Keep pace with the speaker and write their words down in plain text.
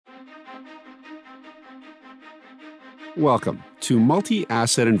Welcome to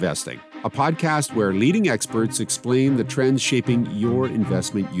Multi-Asset Investing, a podcast where leading experts explain the trends shaping your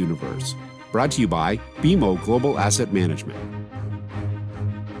investment universe. Brought to you by BMO Global Asset Management.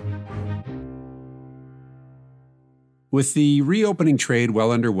 With the reopening trade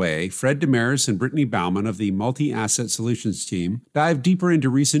well underway, Fred Demarais and Brittany Bauman of the Multi-Asset Solutions team dive deeper into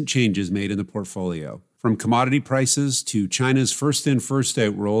recent changes made in the portfolio. From commodity prices to China's first-in,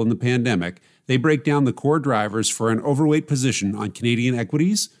 first-out role in the pandemic, they break down the core drivers for an overweight position on Canadian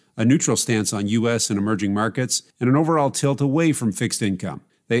equities, a neutral stance on U.S. and emerging markets, and an overall tilt away from fixed income.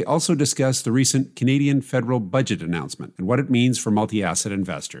 They also discuss the recent Canadian federal budget announcement and what it means for multi-asset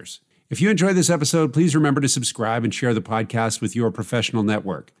investors. If you enjoyed this episode, please remember to subscribe and share the podcast with your professional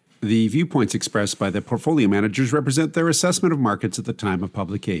network. The viewpoints expressed by the portfolio managers represent their assessment of markets at the time of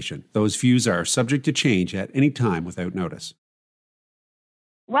publication. Those views are subject to change at any time without notice.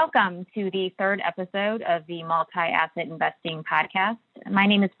 Welcome to the third episode of the Multi-Asset Investing Podcast. My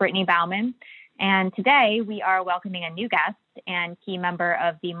name is Brittany Bauman, and today we are welcoming a new guest and key member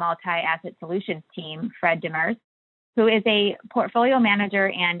of the Multi-Asset Solutions team, Fred Demarais, who is a portfolio manager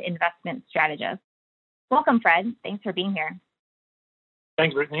and investment strategist. Welcome, Fred. Thanks for being here.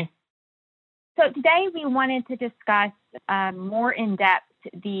 Thanks, Brittany. So today we wanted to discuss more in depth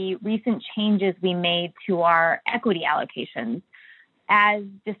the recent changes we made to our equity allocations. As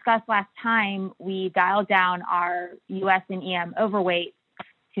discussed last time, we dialed down our U.S. and EM overweight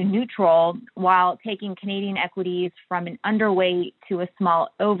to neutral while taking Canadian equities from an underweight to a small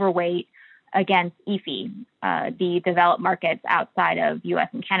overweight against EFI, the developed markets outside of U.S.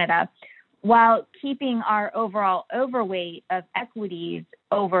 and Canada, while keeping our overall overweight of equities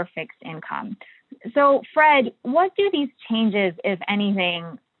over fixed income. So, Fred, what do these changes, if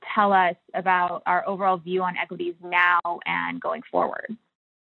anything, tell us about our overall view on equities now and going forward?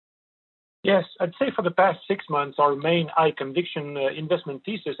 Yes, I'd say for the past 6 months, our main high conviction investment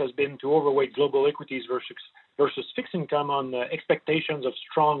thesis has been to overweight global equities versus fixed income on expectations of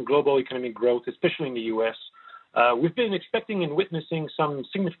strong global economic growth, especially in the U.S. We've been expecting and witnessing some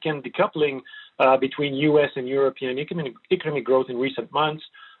significant decoupling between U.S. and European economic growth in recent months,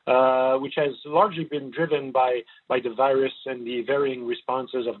 which has largely been driven by the virus and the varying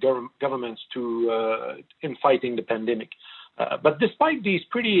responses of governments in fighting the pandemic. But despite these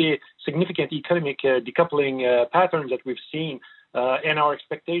pretty significant economic decoupling patterns that we've seen and our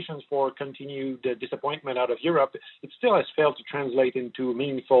expectations for continued disappointment out of Europe, it still has failed to translate into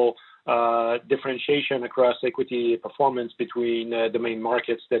meaningful differentiation across equity performance between the main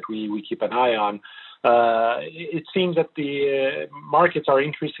markets that we keep an eye on. It seems that the markets are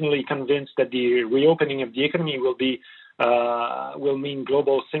increasingly convinced that the reopening of the economy will mean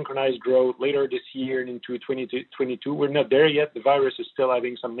global synchronized growth later this year and into 2022. We're not there yet. The virus is still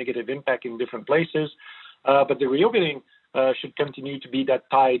having some negative impact in different places, but the reopening should continue to be that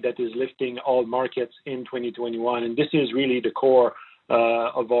tide that is lifting all markets in 2021, and this is really the core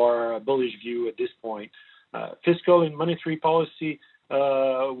of our bullish view at this point. Fiscal and monetary policy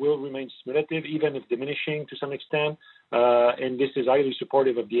will remain stimulative, even if diminishing to some extent, and this is highly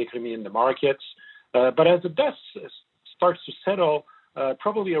supportive of the economy and the markets. But as the dust starts to settle,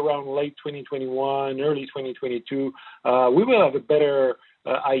 probably around late 2021, early 2022, we will have a better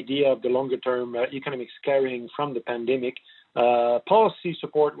idea of the longer-term economic scarring from the pandemic. Policy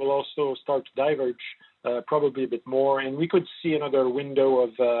support will also start to diverge probably a bit more, and we could see another window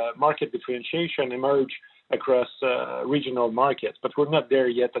of market differentiation emerge across regional markets, but we're not there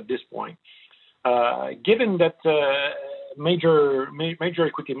yet at this point. Given that major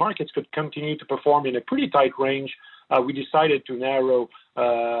equity markets could continue to perform in a pretty tight range, we decided to narrow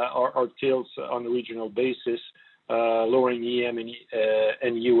our tilts on a regional basis, lowering EM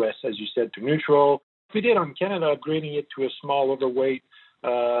and US, as you said, to neutral. We did on Canada, upgrading it to a small overweight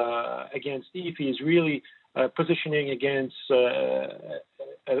against EFI is really positioning against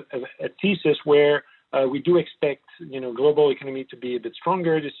a thesis where we do expect, global economy to be a bit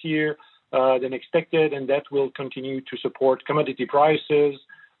stronger this year than expected, and that will continue to support commodity prices,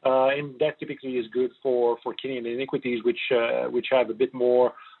 and that typically is good for Canadian equities, which have a bit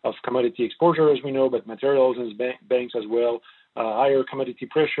more of commodity exposure, as we know, but materials and banks as well. Higher commodity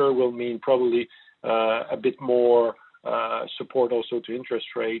pressure will mean probably a bit more support also to interest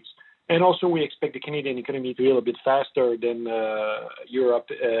rates. And also we expect the Canadian economy to heal a bit faster than Europe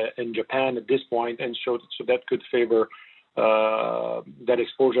and Japan at this point, and so that could favor that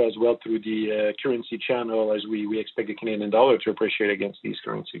exposure as well through the currency channel, as we expect the Canadian dollar to appreciate against these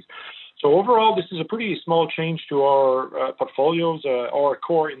currencies. So overall, this is a pretty small change to our portfolios. Our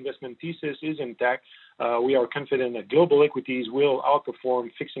core investment thesis is intact. We are confident that global equities will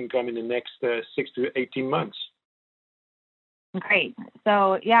outperform fixed income in the next 6 to 18 months. Great.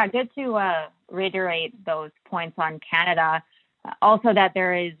 So, yeah, good to reiterate those points on Canada. Also, that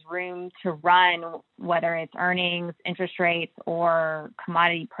there is room to run, whether it's earnings, interest rates, or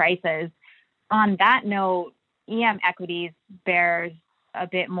commodity prices. On that note, EM equities bears a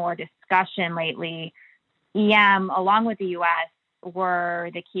bit more discussion lately. EM, along with the US, were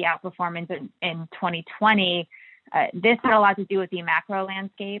the key outperformance in 2020. This had a lot to do with the macro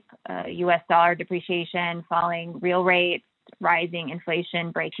landscape, US dollar depreciation, falling real rates, rising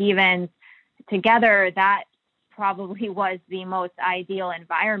inflation, break evens. Together, that probably was the most ideal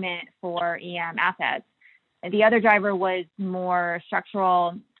environment for EM assets. The other driver was more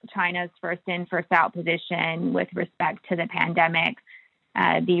structural. China's first in, first out position with respect to the pandemic,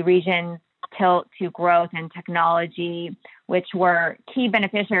 the region's tilt to growth and technology, which were key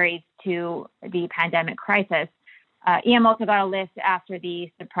beneficiaries to the pandemic crisis. EM also got a lift after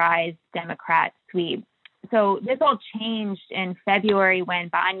the surprise Democrat sweep. So this all changed in February when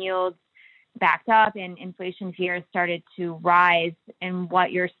bond yields backed up and inflation fears started to rise. And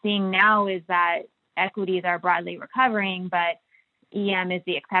what you're seeing now is that equities are broadly recovering, but EM is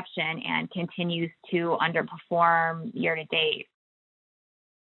the exception and continues to underperform year to date.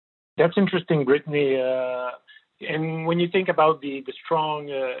 That's interesting, Brittany. And when you think about the strong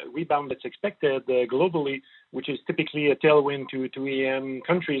rebound that's expected globally, which is typically a tailwind to EM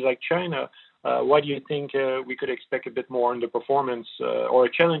countries like China, why do you think we could expect a bit more underperformance or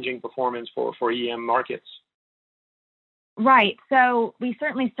a challenging performance for EM markets? Right. So we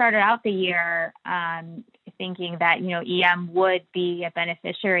certainly started out the year thinking that EM would be a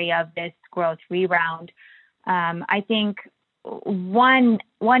beneficiary of this growth rebound. I think one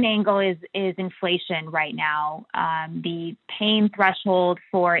angle is inflation right now. The pain threshold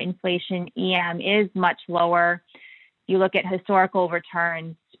for inflation EM is much lower. You look at historical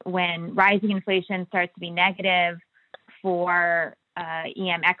returns, when rising inflation starts to be negative for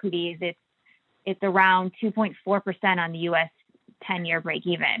EM equities, it's around 2.4% on the U.S. 10-year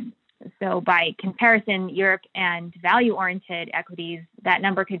break-even. So by comparison, Europe and value-oriented equities, that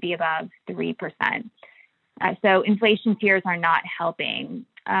number could be above 3%. So inflation fears are not helping.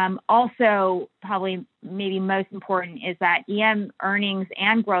 Also, probably maybe most important is that EM earnings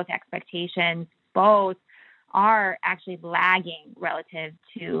and growth expectations both are actually lagging relative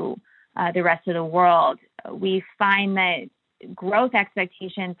to the rest of the world. We find that growth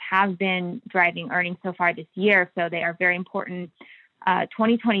expectations have been driving earnings so far this year, so they are very important.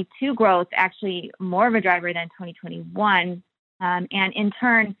 2022 growth actually more of a driver than 2021, and in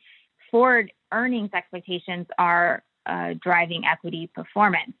turn, forward earnings expectations are driving equity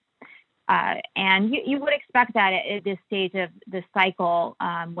performance. And you would expect that at this stage of the cycle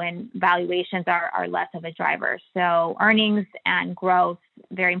when valuations are less of a driver. So earnings and growth,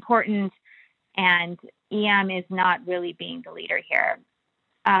 very important, and EM is not really being the leader here.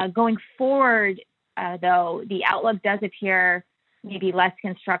 Going forward, though, the outlook does appear maybe less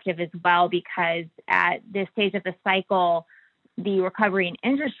constructive as well, because at this stage of the cycle, the recovery in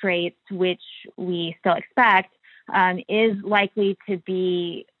interest rates, which we still expect, is likely to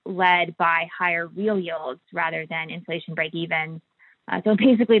be led by higher real yields rather than inflation break-evens. So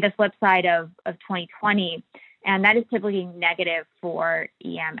basically the flip side of 2020, and that is typically negative for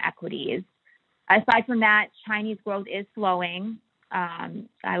EM equities. Aside from that, Chinese growth is slowing,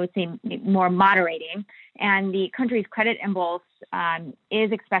 I would say more moderating, and the country's credit impulse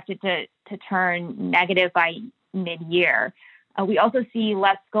is expected to turn negative by mid-year. We also see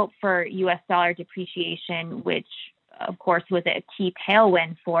less scope for U.S. dollar depreciation, which, of course, was a key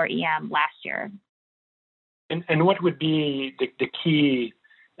tailwind for EM last year. And what would be the key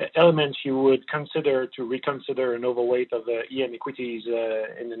elements you would consider to reconsider an overweight of EM equities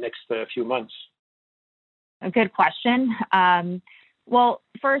in the next few months? A good question. Well,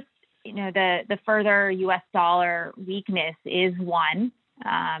 first, the further U.S. dollar weakness is one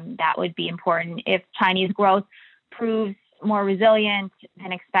that would be important. If Chinese growth proves more resilient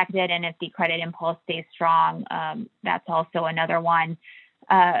than expected, and if the credit impulse stays strong, that's also another one.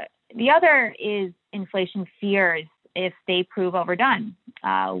 The other is inflation fears if they prove overdone.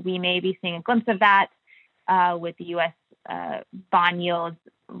 We may be seeing a glimpse of that with the U.S. Bond yields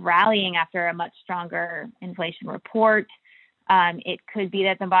rallying after a much stronger inflation report. It could be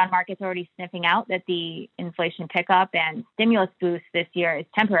that the bond market's already sniffing out that the inflation pickup and stimulus boost this year is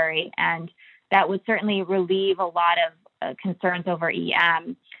temporary, and that would certainly relieve a lot of concerns over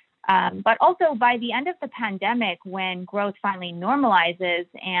EM. But also by the end of the pandemic, when growth finally normalizes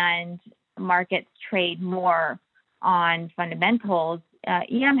and markets trade more on fundamentals,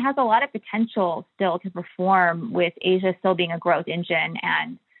 EM has a lot of potential still to perform, with Asia still being a growth engine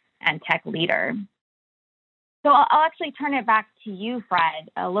and tech leader. So I'll actually turn it back to you, Fred.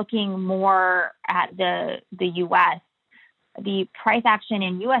 Looking more at the U.S., the price action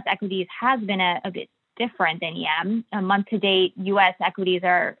in U.S. equities has been a bit different than EM. Month to date, U.S. equities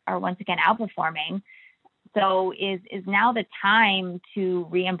are once again outperforming. So is now the time to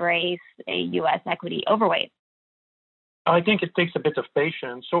re-embrace a U.S. equity overweight? I think it takes a bit of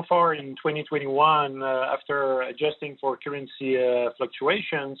patience. So far in 2021, after adjusting for currency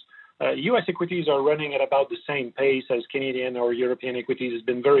fluctuations, U.S. equities are running at about the same pace as Canadian or European equities. It's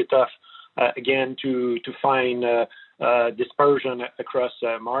been very tough, again, to find dispersion across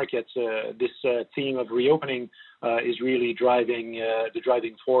markets. This theme of reopening is really driving the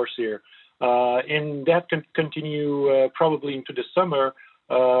driving force here. And that can continue probably into the summer.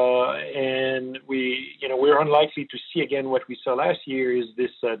 And we're unlikely to see again what we saw last year is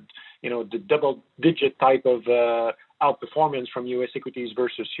this, the double-digit type of outperformance from U.S. equities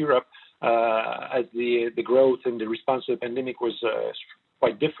versus Europe, as the growth and the response to the pandemic was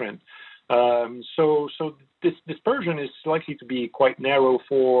quite different. So this dispersion is likely to be quite narrow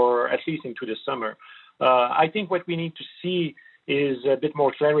for at least into the summer. I think what we need to see is a bit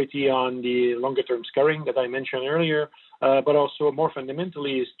more clarity on the longer-term scarring that I mentioned earlier, but also more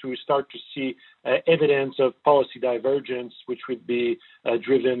fundamentally is to start to see evidence of policy divergence, which would be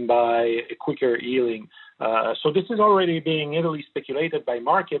driven by a quicker healing. So this is already being heavily speculated by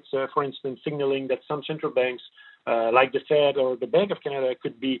markets, for instance, signaling that some central banks, like the Fed or the Bank of Canada,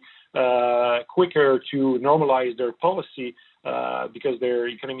 could be quicker to normalize their policy because their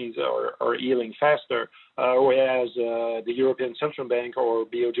economies are healing faster, whereas the European Central Bank or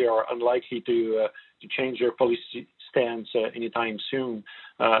BOJ are unlikely to change their policy stance anytime soon.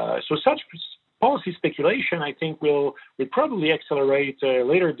 So such policy speculation, I think, will probably accelerate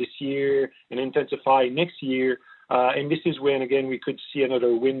later this year and intensify next year. And this is when, again, we could see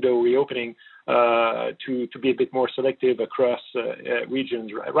another window reopening to be a bit more selective across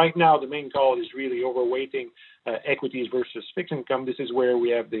regions. Right now, the main call is really overweighting equities versus fixed income. This is where we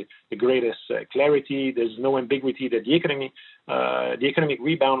have the greatest clarity. There's no ambiguity that the economic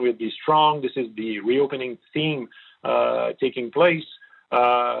rebound will be strong. This is the reopening theme taking place.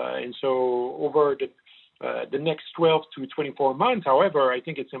 And so over the next 12 to 24 months, however, I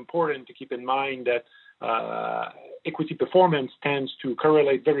think it's important to keep in mind that equity performance tends to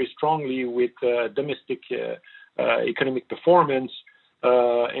correlate very strongly with domestic economic performance.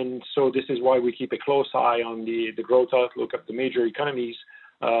 And so this is why we keep a close eye on the growth outlook of the major economies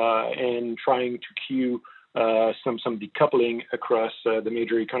and trying to cue some decoupling across the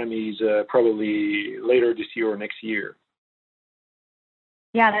major economies probably later this year or next year.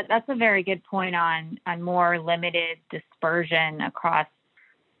 Yeah, that's a very good point on more limited dispersion across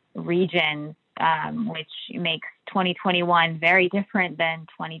regions, which makes 2021 very different than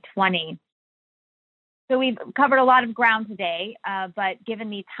 2020. So we've covered a lot of ground today, but given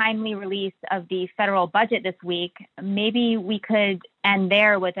the timely release of the federal budget this week, maybe we could end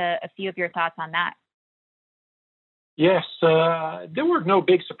there with a few of your thoughts on that. Yes, there were no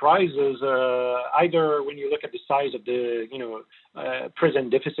big surprises, either when you look at the size of the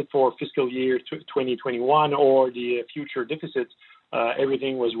present deficit for fiscal year 2021 or the future deficits.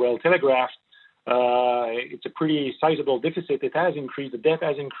 Everything was well telegraphed. It's a pretty sizable deficit. It has increased. The debt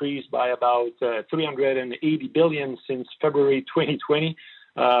has increased by about $380 billion since February 2020,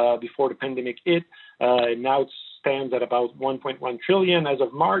 before the pandemic hit. Now it stands at about $1.1 trillion as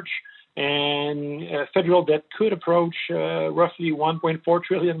of March. And federal debt could approach roughly $1.4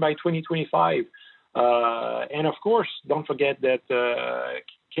 trillion by 2025. And of course, don't forget that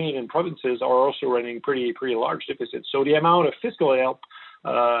Canadian provinces are also running pretty large deficits. So the amount of fiscal help,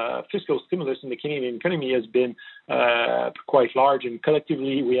 fiscal stimulus in the Canadian economy has been quite large, and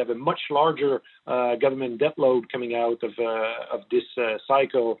collectively we have a much larger government debt load coming out of this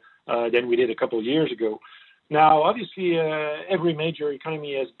cycle than we did a couple of years ago. Now, obviously, every major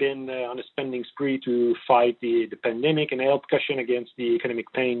economy has been on a spending spree to fight the pandemic and help cushion against the economic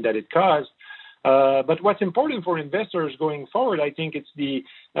pain that it caused. But what's important for investors going forward, I think it's the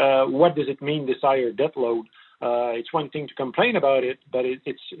what does it mean, this higher debt load? It's one thing to complain about it, but it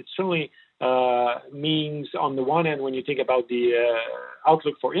certainly means, on the one hand, when you think about the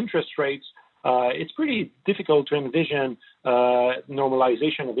outlook for interest rates, it's pretty difficult to envision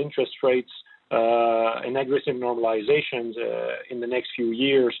normalization of interest rates and aggressive normalizations in the next few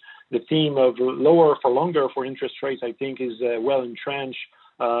years. The theme of lower for longer for interest rates, I think, is well entrenched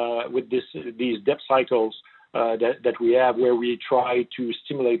with these debt cycles that we have, where we try to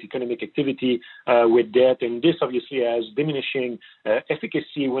stimulate economic activity with debt. And this obviously has diminishing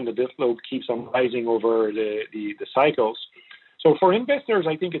efficacy when the debt load keeps on rising over the cycles. So for investors,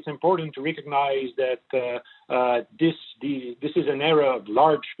 I think it's important to recognize that this is an era of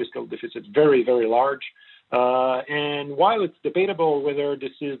large fiscal deficits, very, very large. And while it's debatable whether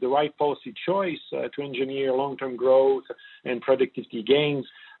this is the right policy choice to engineer long-term growth and productivity gains,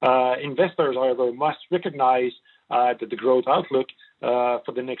 investors, however, must recognize that the growth outlook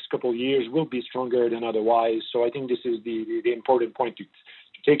for the next couple of years will be stronger than otherwise. So I think this is the important point to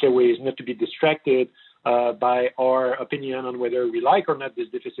take away, is not to be distracted by our opinion on whether we like or not this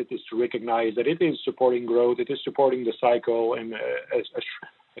deficit, is to recognize that it is supporting growth, it is supporting the cycle, and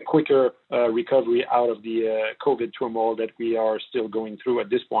a quicker recovery out of the COVID turmoil that we are still going through at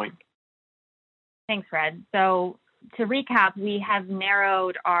this point. Thanks, Fred. So to recap, we have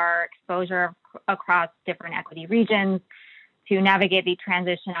narrowed our exposure across different equity regions to navigate the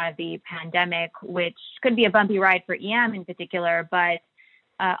transition out of the pandemic, which could be a bumpy ride for EM in particular, but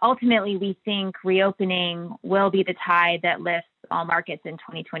ultimately we think reopening will be the tide that lifts all markets in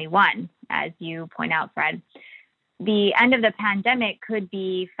 2021, as you point out, Fred. The end of the pandemic could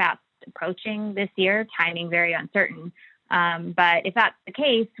be fast approaching this year, timing very uncertain. But if that's the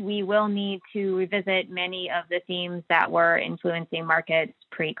case, we will need to revisit many of the themes that were influencing markets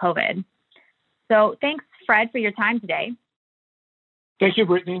pre-COVID. So thanks, Fred, for your time today. Thank you,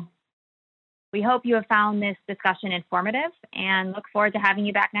 Brittany. We hope you have found this discussion informative and look forward to having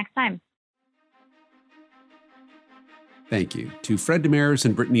you back next time. Thank you to Fred Demers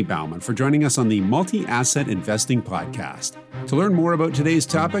and Brittany Bauman for joining us on the Multi-Asset Investing Podcast. To learn more about today's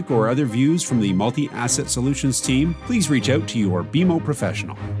topic or other views from the Multi-Asset Solutions team, please reach out to your BMO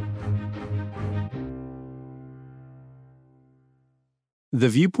professional. The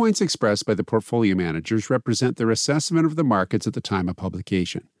viewpoints expressed by the portfolio managers represent their assessment of the markets at the time of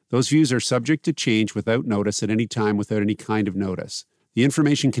publication. Those views are subject to change without notice at any time without any kind of notice. The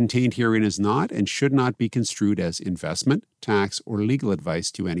information contained herein is not and should not be construed as investment, tax, or legal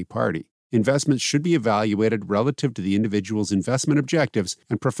advice to any party. Investments should be evaluated relative to the individual's investment objectives,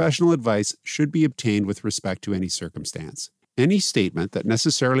 and professional advice should be obtained with respect to any circumstance. Any statement that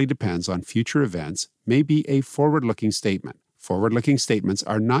necessarily depends on future events may be a forward-looking statement. Forward-looking statements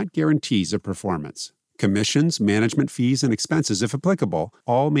are not guarantees of performance. Commissions, management fees, and expenses, if applicable,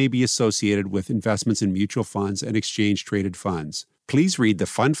 all may be associated with investments in mutual funds and exchange-traded funds. Please read the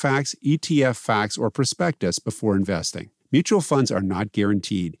fund facts, ETF facts, or prospectus before investing. Mutual funds are not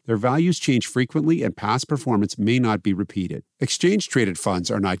guaranteed. Their values change frequently and past performance may not be repeated. Exchange-traded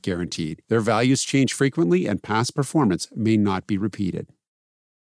funds are not guaranteed. Their values change frequently and past performance may not be repeated.